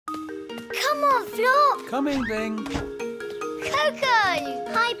Come on, Flop. Coming, Bing. Coco.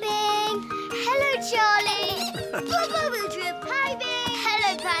 Hi, Bing. Hello, Charlie. Bubble Drip. Hi, Bing.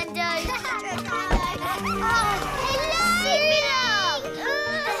 Hello, Pando.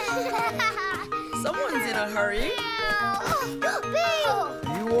 Hello, Someone's in a hurry.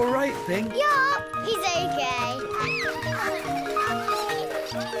 Bing. You all right, Bing? Yup, he's okay.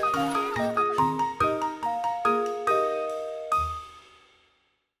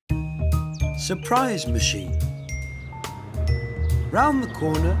 Surprise machine. Round the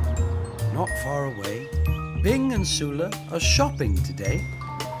corner, not far away, Bing and Sula are shopping today.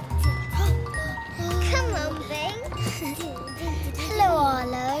 Come on, Bing. Hello,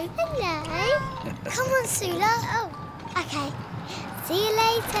 Arlo. Hello. Come on, Sula. Oh, okay. See you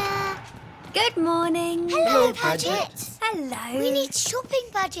later. Good morning. Hello, Padgett. Hello. We need shopping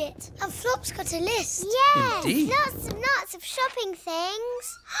budget. And Flop's got a list. Yes, Indeed. lots of shopping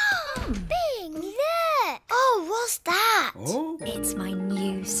things. Bing, look. Oh, what's that? Oh, It's my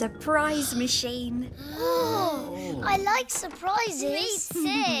new surprise machine. Oh, I like surprises.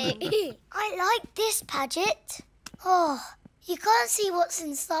 Me too. I like this, Padgett. Oh, you can't see what's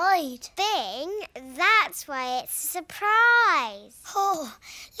inside. Bing, that's why it's a surprise. Oh,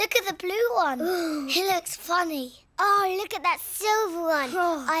 look at the blue one. It looks funny. Oh, look at that silver one.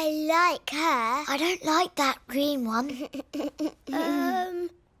 Oh. I like her. I don't like that green one.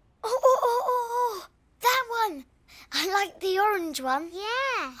 Oh, that one. I like the orange one.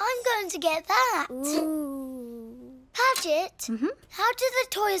 Yeah. I'm going to get that. Ooh. Padgett, how do the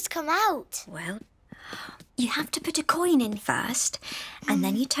toys come out? Well, you have to put a coin in first, and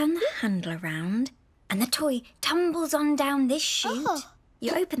then you turn the handle around, and the toy tumbles on down this chute. Oh.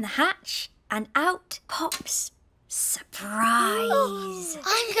 You open the hatch, and out pops surprise.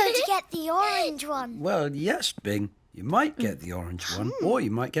 I'm going to get the orange one. well, yes, Bing. You might get the orange one, or you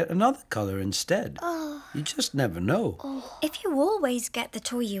might get another colour instead. Oh. You just never know. If you always get the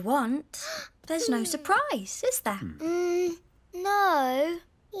toy you want, there's no surprise, is there? No.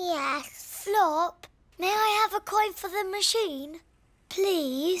 Yes. Flop, may I have a coin for the machine?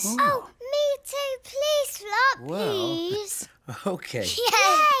 Please? Oh, me too. Please, Flop, Well. please. Okay,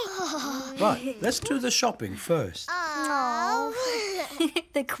 Yay! but let's do the shopping first. Oh.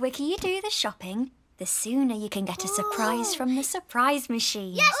 The quicker you do the shopping, the sooner you can get a surprise from the surprise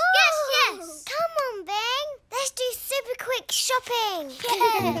machine. Yes. Come on, Bing. Let's do super quick shopping.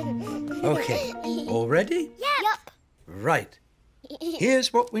 Okay, all ready? Yup. Right.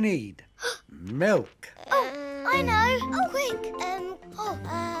 Here's what we need. Milk. Oh, I know. Oh, quick.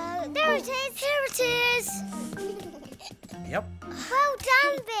 There it is. Here it is. Yep. Well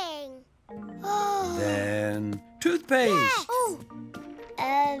done, Bing. Oh. Then toothpaste. Oh.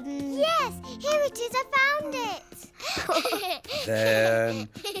 Yes, here it is. I found it. Then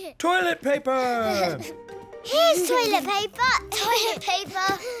toilet paper. Here's toilet paper. Toilet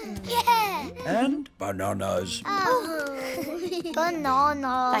paper. Yeah. And bananas. Oh.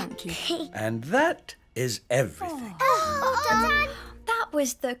 Banana. Thank you. And that is everything. Oh, Dad. That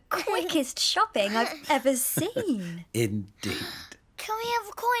was the quickest shopping I've ever seen. Indeed. Can we have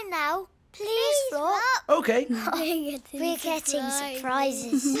a coin now? Please, Flop. Okay. We're getting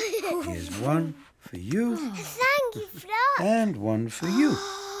surprises. Here's one for you Thank you, Flop. and one for you.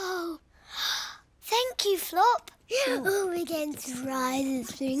 Oh. Thank you, Flop. Oh, we're getting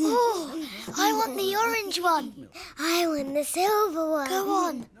surprises. Oh, I want the orange one. I want the silver one. Go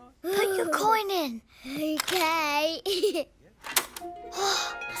on. Put your coin in. Okay.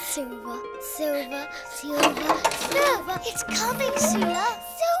 Silver. It's coming, Sula.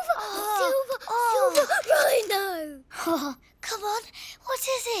 Silver. Rhino. Oh, come on. What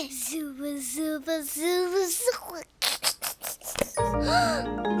is it? Silver.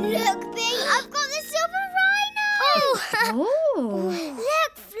 Look, Bing, I've got the silver rhino. Oh,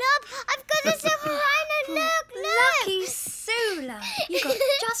 Look, Flop, I've got the silver rhino. Look. lucky Sula. You got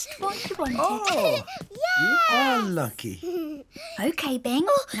just what you wanted. Oh, you are lucky. Okay, Bing,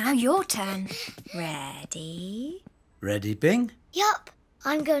 now your turn. Ready? Ready, Bing? Yup,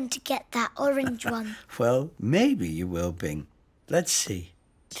 I'm going to get that orange one. Well, maybe you will, Bing. Let's see.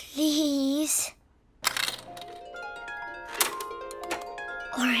 Please.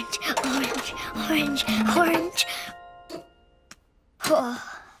 Orange. Oh.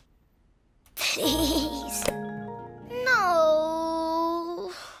 Please.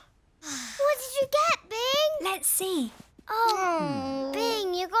 No. What did you get, Bing? Let's see. Oh,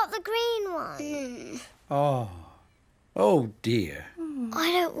 Bing, you got the green one. Oh dear.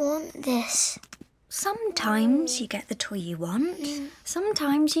 I don't want this. Sometimes you get the toy you want,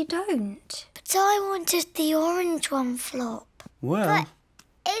 sometimes you don't. But I wanted the orange one, Flop. Well,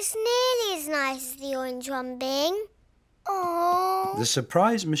 It's nearly as nice as the orange one, Bing. Oh. The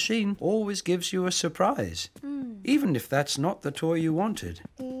surprise machine always gives you a surprise, even if that's not the toy you wanted.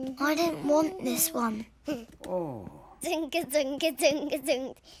 I don't want this one. Oh.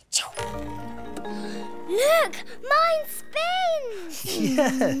 Zunga-zunga-zunga-zung. Look! Mine spins!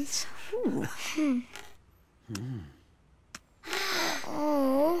 Yes.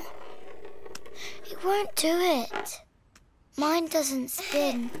 Oh. It won't do it. Mine doesn't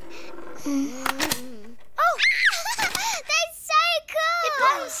spin. Oh! That's so cool! It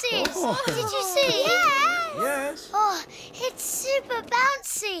bounces! Oh. Did you see? Yes. Yes. Oh, it's super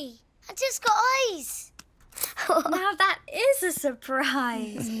bouncy. I just got eyes. Now that is a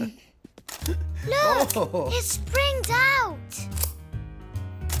surprise. Look! Oh. It springs out.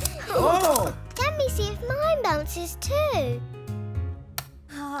 Oh. Let me see if mine bounces too.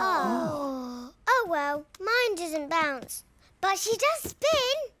 Oh. Oh well, mine doesn't bounce. But she does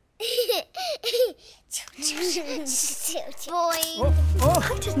spin. Boing. Oh. Oh.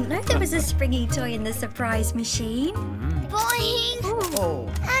 I didn't know there was a springy toy in the surprise machine. Boing. Oh.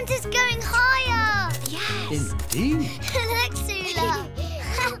 And it's going higher. Yes. Indeed. Look, Sula.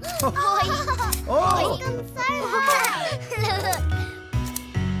 Boing. Oh. I'm so high. Look.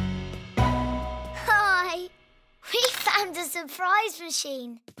 Hi. We found a surprise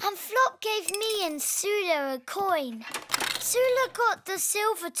machine. And Flop gave me and Sula a coin. Sula got the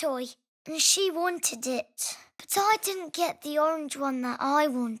silver toy and she wanted it. But I didn't get the orange one that I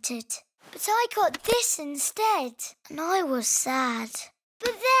wanted. But I got this instead and I was sad.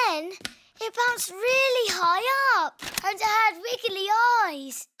 But then it bounced really high up and it had wiggly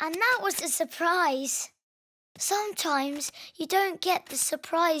eyes. And that was a surprise. Sometimes you don't get the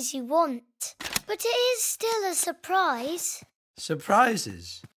surprise you want. But it is still a surprise.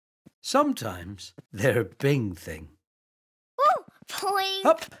 Surprises. Sometimes they're a Bing thing. Oh, boing.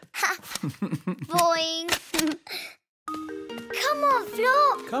 Up. Boing. Come on,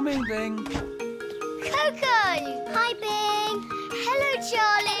 Flop. Coming, Bing. Coco. Hi, Bing. Hello,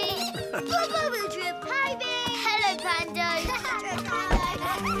 Charlie. Bubble Drip. Hi, Bing. Hello, Pando. Hello,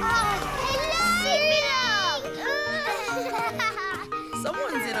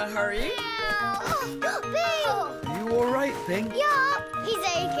 Someone's in a hurry. Bing. Are you all right, Bing? Yup, he's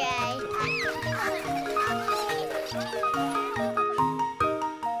okay.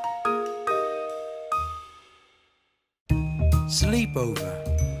 Sleepover.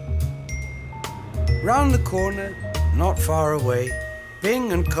 Round the corner, not far away,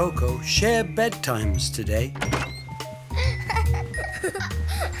 Bing and Coco share bedtimes today.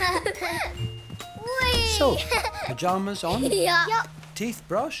 Whee! So, pajamas on? Yup. Teeth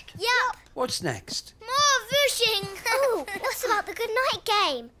brushed? Yup. What's next? More whooshing. Oh, what about the good night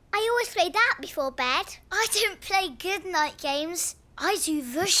game? I always play that before bed. I don't play good night games. I do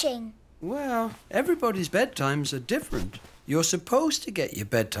whooshing. Well, everybody's bedtimes are different. You're supposed to get your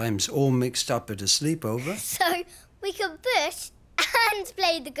bedtimes all mixed up at a sleepover. So we can push and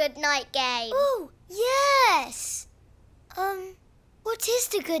play the good night game. Oh, yes. What is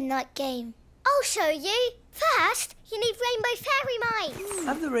the good night game? I'll show you. First, you need rainbow fairy mice.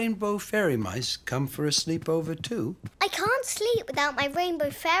 Have the rainbow fairy mice come for a sleepover too? I can't sleep without my rainbow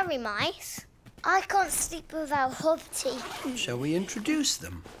fairy mice. I can't sleep without Hobbity. Shall we introduce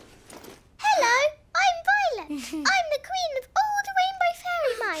them? Hello, I'm Violet. I'm the queen of all the rainbow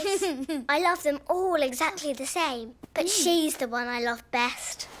fairy mice. I love them all exactly the same, but she's the one I love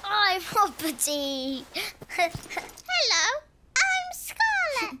best. I'm Hobbity. Hello, I'm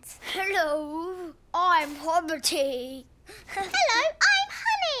Scarlet. Hello, I'm Hobbity. Hello, I'm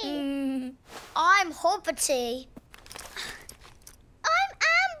Honey. I'm Hobbity. I'm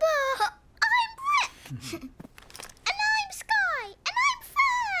Amber. I'm Brett. And I'm Sky. And I'm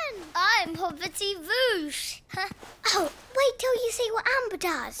Fern. I'm Hobbity Voosh. Oh, wait till you see what Amber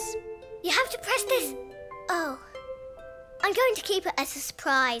does. You have to press this. Oh. I'm going to keep it as a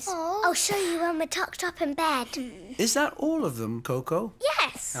surprise. Aww. I'll show you when we're tucked up in bed. Is that all of them, Coco?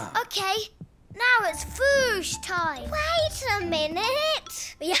 Yes. Ah. Okay. Now it's Voosh time. Wait a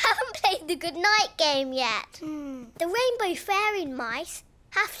minute. We haven't played the good night game yet. The rainbow fairy mice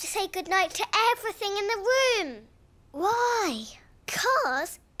have to say goodnight to everything in the room. Why?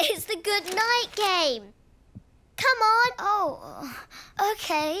 'Cause it's the good night game. Come on. Oh,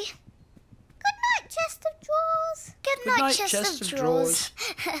 okay. Good night, chest of drawers. Good night, chest of drawers.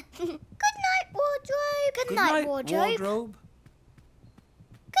 Good night, wardrobe. Good night, wardrobe. wardrobe.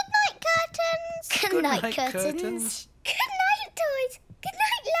 Good night, curtains. Good night, curtains. Good night, toys. Good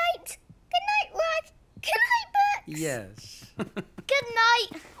night, lights. Good night, rug. Good night, books. Yes. Good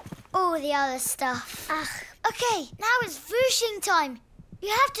night. All the other stuff. Okay, now it's whooshing time. You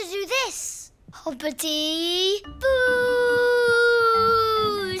have to do this. Hoppity boosh.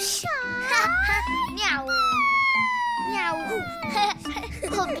 Meow. Meow.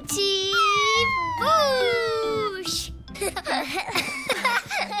 Hoppity boosh.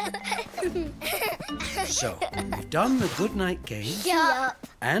 So, we've done the goodnight game. Yup.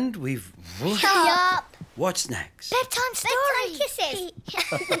 And we've... Yup. What's next? Bedtime story. Bedtime kisses.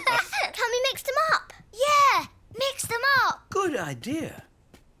 Can we mix them up? Yeah, mix them up. Good idea.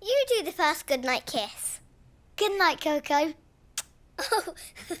 You do the first goodnight kiss. Good night, Coco. Oh,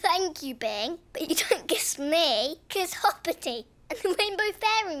 thank you, Bing. But you don't kiss me. Kiss Hoppity and the Rainbow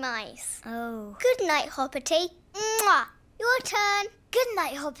Fairy Mice. Oh. Good night, Hoppity. Mwah. Your turn. Good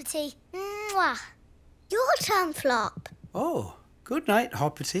night, Hoppity. Mwah. Your turn, Flop. Oh, good night,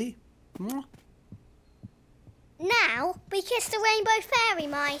 Hoppity. Mwah. Now we kiss the Rainbow Fairy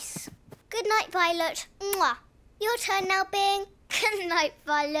Mice. Good night, Violet. Mwah. Your turn now, Bing. Good night,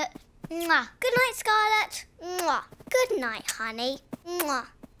 Violet. Mwah. Good night, Scarlet. Mwah. Good night, Honey. Mwah.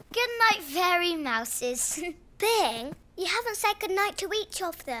 Good night, Fairy Mouses. Bing, you haven't said good night to each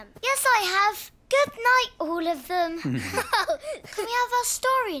of them. Yes, I have. Good night, all of them. Can we have our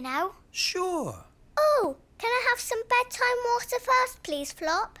story now? Sure. Oh, can I have some bedtime water first, please,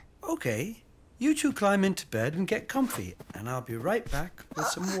 Flop? Okay. You two climb into bed and get comfy, and I'll be right back with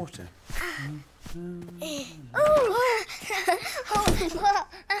some water. Move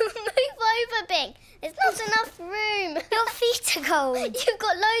over, Bing. There's not enough room. Your feet are cold. You've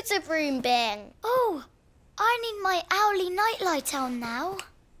got loads of room, Bing. Oh, I need my owly nightlight on now.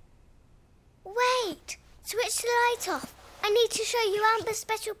 Wait, switch the light off. I need to show you Amber's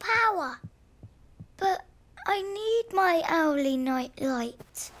special power. But I need my owly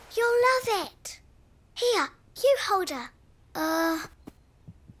nightlight. You'll love it. Here, you hold her.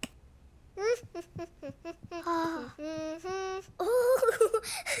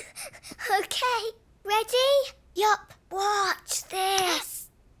 Okay, ready? Yup. Watch this.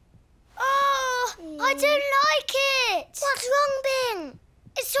 Oh, I don't like it. What's wrong, Bing?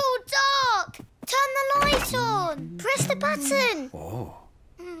 It's all dark. Turn the light on. Press the button. Oh.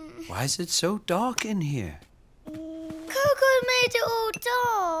 Why is it so dark in here? Coco made it all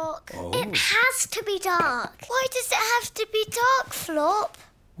dark. Oh. It has to be dark. Why does it have to be dark, Flop?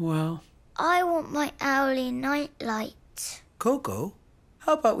 Well... I want my owly nightlight. Coco,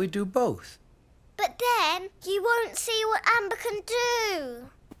 how about we do both? But then you won't see what Amber can do.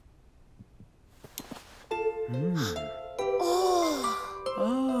 Oh.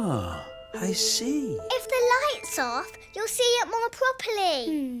 Ah, I see. If the light's off, you'll see it more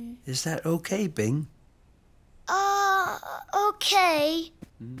properly. Is that okay, Bing? Okay.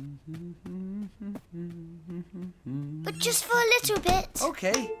 But just for a little bit.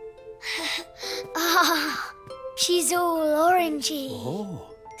 Okay. She's all orangey.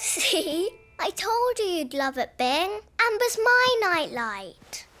 Oh. See? I told you you'd love it, Bing. Amber's my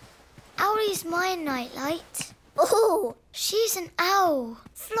nightlight. Owlie's my nightlight. Oh, she's an owl.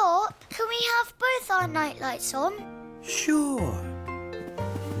 Flop, can we have both our nightlights on? Sure.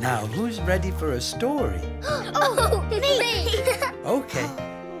 Now, who's ready for a story? Oh, me! Okay.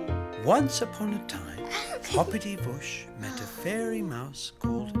 Once upon a time, Hoppity Bush met a fairy mouse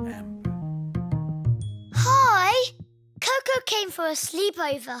called Amber. Hi! Coco came for a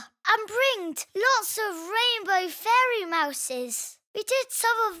sleepover and bringed lots of rainbow fairy mouses. We did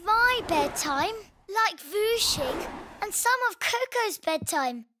some of my bedtime, like vooshing, and some of Coco's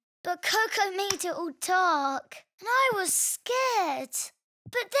bedtime. But Coco made it all dark, and I was scared.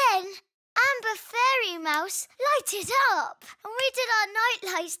 But then Amber Fairy Mouse lighted up, and we did our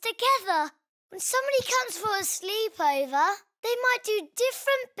nightlights together. When somebody comes for a sleepover, they might do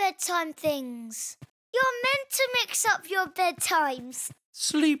different bedtime things. You're meant to mix up your bedtimes.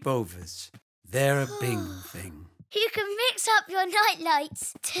 Sleepovers. They're a Bing thing. You can mix up your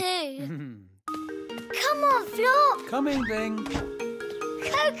nightlights too. Come on, Flop. Coming, Bing.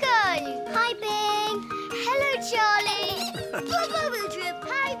 Coco. Hi, Bing. Hello, Charlie. Bubble Drip.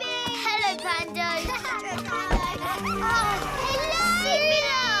 Hi, Bing. Hello, Pando. Hello,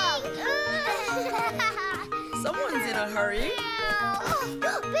 Someone's in a hurry.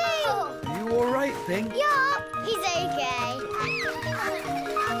 Bing. You all right, Bing? Yup, he's okay.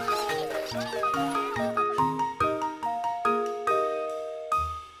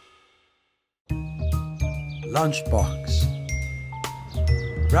 Lunchbox.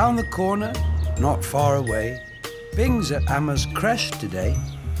 Round the corner, not far away, Bing's at Emma's creche today.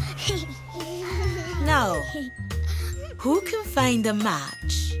 Now, who can find a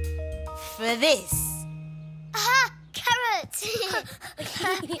match for this? Aha! Carrot!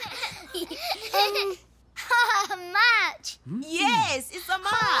 A match! Yes, it's a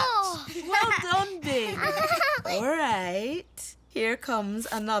match. Oh. Well done, Bing. All right. Here comes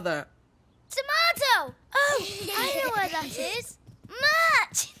another. Tomato! Oh, I know where that is.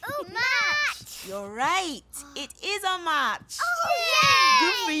 Match! Oh, match! You're right. It is a match. Oh, yay!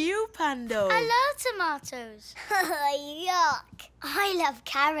 Good for you, Pando. I love tomatoes. Yuck. I love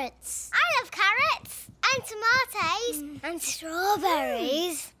carrots. I love carrots. And tomatoes. And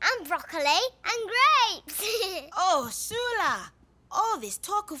strawberries. And broccoli. And grapes. Oh, Sula. All this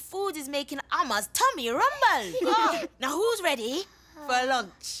talk of food is making Amma's tummy rumble. Oh, now who's ready for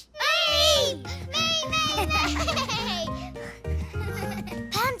lunch? Me!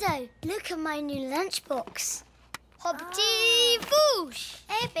 Pando, look at my new lunchbox. Hoppity boosh.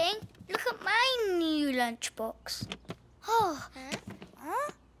 Hey, Bing, look at my new lunchbox. Oh.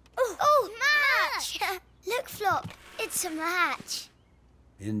 Huh? Oh, match! Look, Flop, it's a match.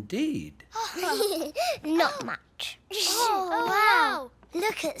 Indeed. Not match. Oh, wow.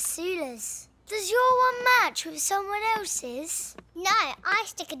 Look at Sula's. Does your one match with someone else's? No, I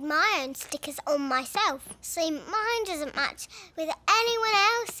stickered my own stickers on myself, so mine doesn't match with anyone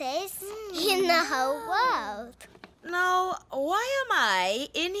else's in the whole world. Now, why am I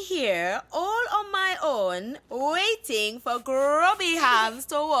in here all on my own waiting for grubby hands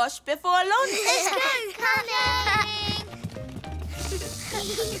to wash before lunch? Let's go, coming!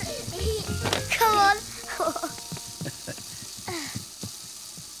 Come on.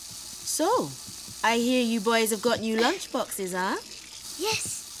 So, I hear you boys have got new lunchboxes, huh?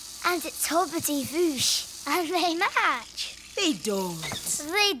 Yes, and it's hoppity boosh, and they match. They don't.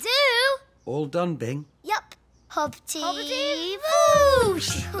 They do. All done, Bing. Yup. Hoppity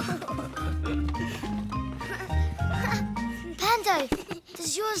boosh. Pando,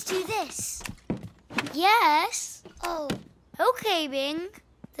 does yours do this? Yes. Oh. Okay, Bing.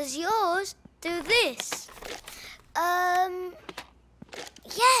 Does yours do this?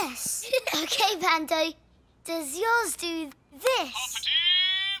 Yes. Okay, Pando. Does yours do this?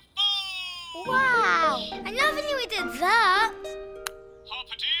 Wow. I never knew we did that.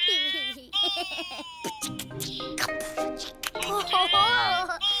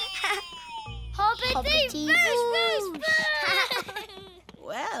 Hoppity boosh, boosh, boosh.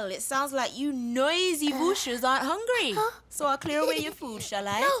 Well, it sounds like you noisy booshers aren't hungry. So I'll clear away your food, shall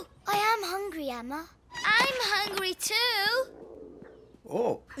I? No, I am hungry, Emma. I'm hungry too.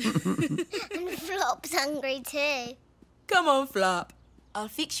 Oh. And Flop's hungry too. Come on, Flop. I'll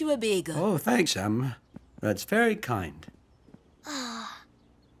fix you a bagel. Oh, thanks, Emma. That's very kind.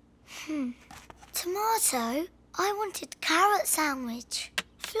 Tomato, I wanted carrot sandwich.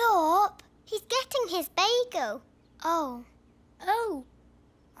 Flop, he's getting his bagel. Oh. Oh.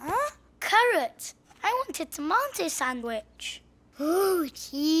 Huh? Carrot. I wanted tomato sandwich. Ooh,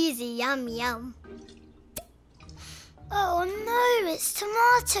 cheesy, yum, yum. Oh no, it's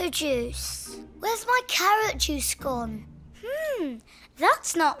tomato juice. Where's my carrot juice gone?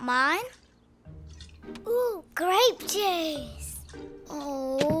 That's not mine. Ooh, grape juice.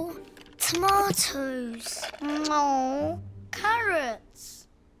 Oh, tomatoes. No, carrots.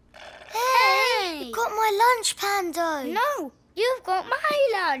 Hey, you got my lunch, Pando. No, you've got my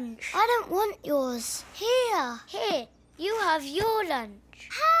lunch. I don't want yours. Here, you have your lunch.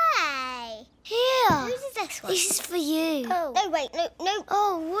 Hey. Here. Whose is this one? This is for you. Oh. No, wait, no.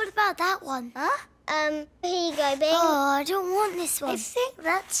 Oh, what about that one? Huh? Here you go, Bing. Oh, I don't want this one. I think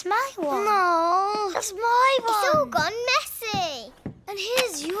that's my one. No. That's my one. It's all gone messy. And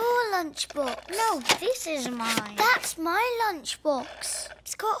here's your lunchbox. No, this is mine. That's my lunchbox.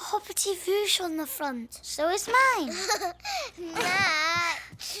 It's got hoppity voosh on the front. So is mine. Match.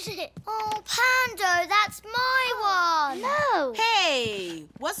 Oh, Pando, that's my one. No. Hey,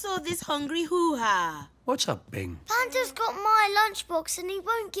 what's all this hungry hoo-ha? What's up, Bing? Pando's got my lunchbox and he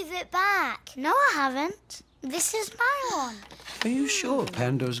won't give it back. No, I haven't. This is my one. Are you sure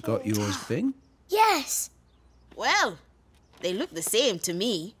Pando's got yours, Bing? Yes. Well, they look the same to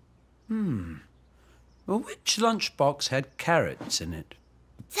me. Well, which lunchbox had carrots in it?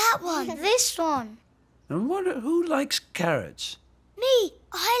 That one. This one. And who likes carrots? Me.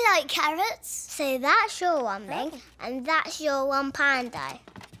 I like carrots. So that's your one, Bing, and that's your one, Pando.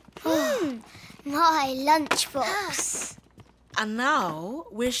 My lunchbox. And now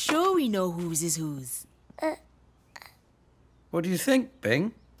we're sure we know whose is whose. What do you think,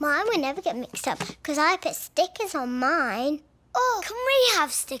 Bing? Mine will never get mixed up because I put stickers on mine. Oh, can we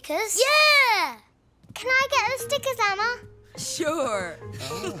have stickers? Yeah! Can I get the stickers, Emma? Sure.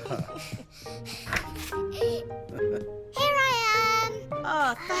 Here I am.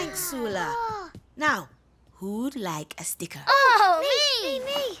 Oh, thanks, Sula. Now, who'd like a sticker? Oh, me.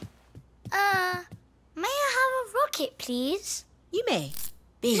 May I have a rocket, please? You may.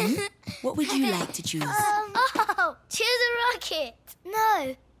 Bing, what would you like to choose? Choose a rocket.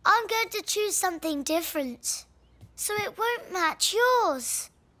 No, I'm going to choose something different, so it won't match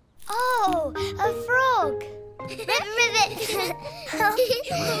yours. Oh, a frog. Ribbit. Ribbit.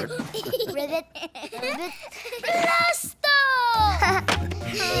 Ribbit. Blaster!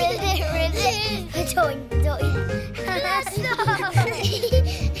 Ribbit. Doing. Blaster!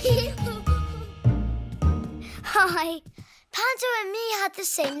 Hi. Pando and me had the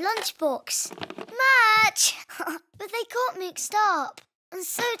same lunchbox. Match! But they got mixed up, and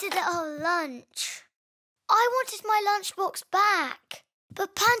so did our lunch. I wanted my lunchbox back,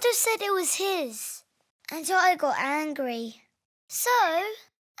 but Pando said it was his, and so I got angry. So,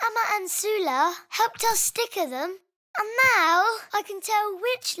 Emma and Sula helped us sticker them, and now I can tell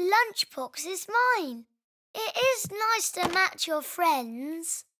which lunchbox is mine. It is nice to match your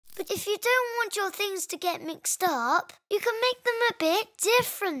friends, but if you don't want your things to get mixed up, you can make them a bit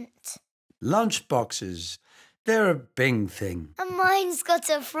different. Lunchboxes. They're a Bing thing. And mine's got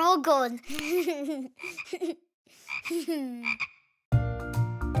a frog on.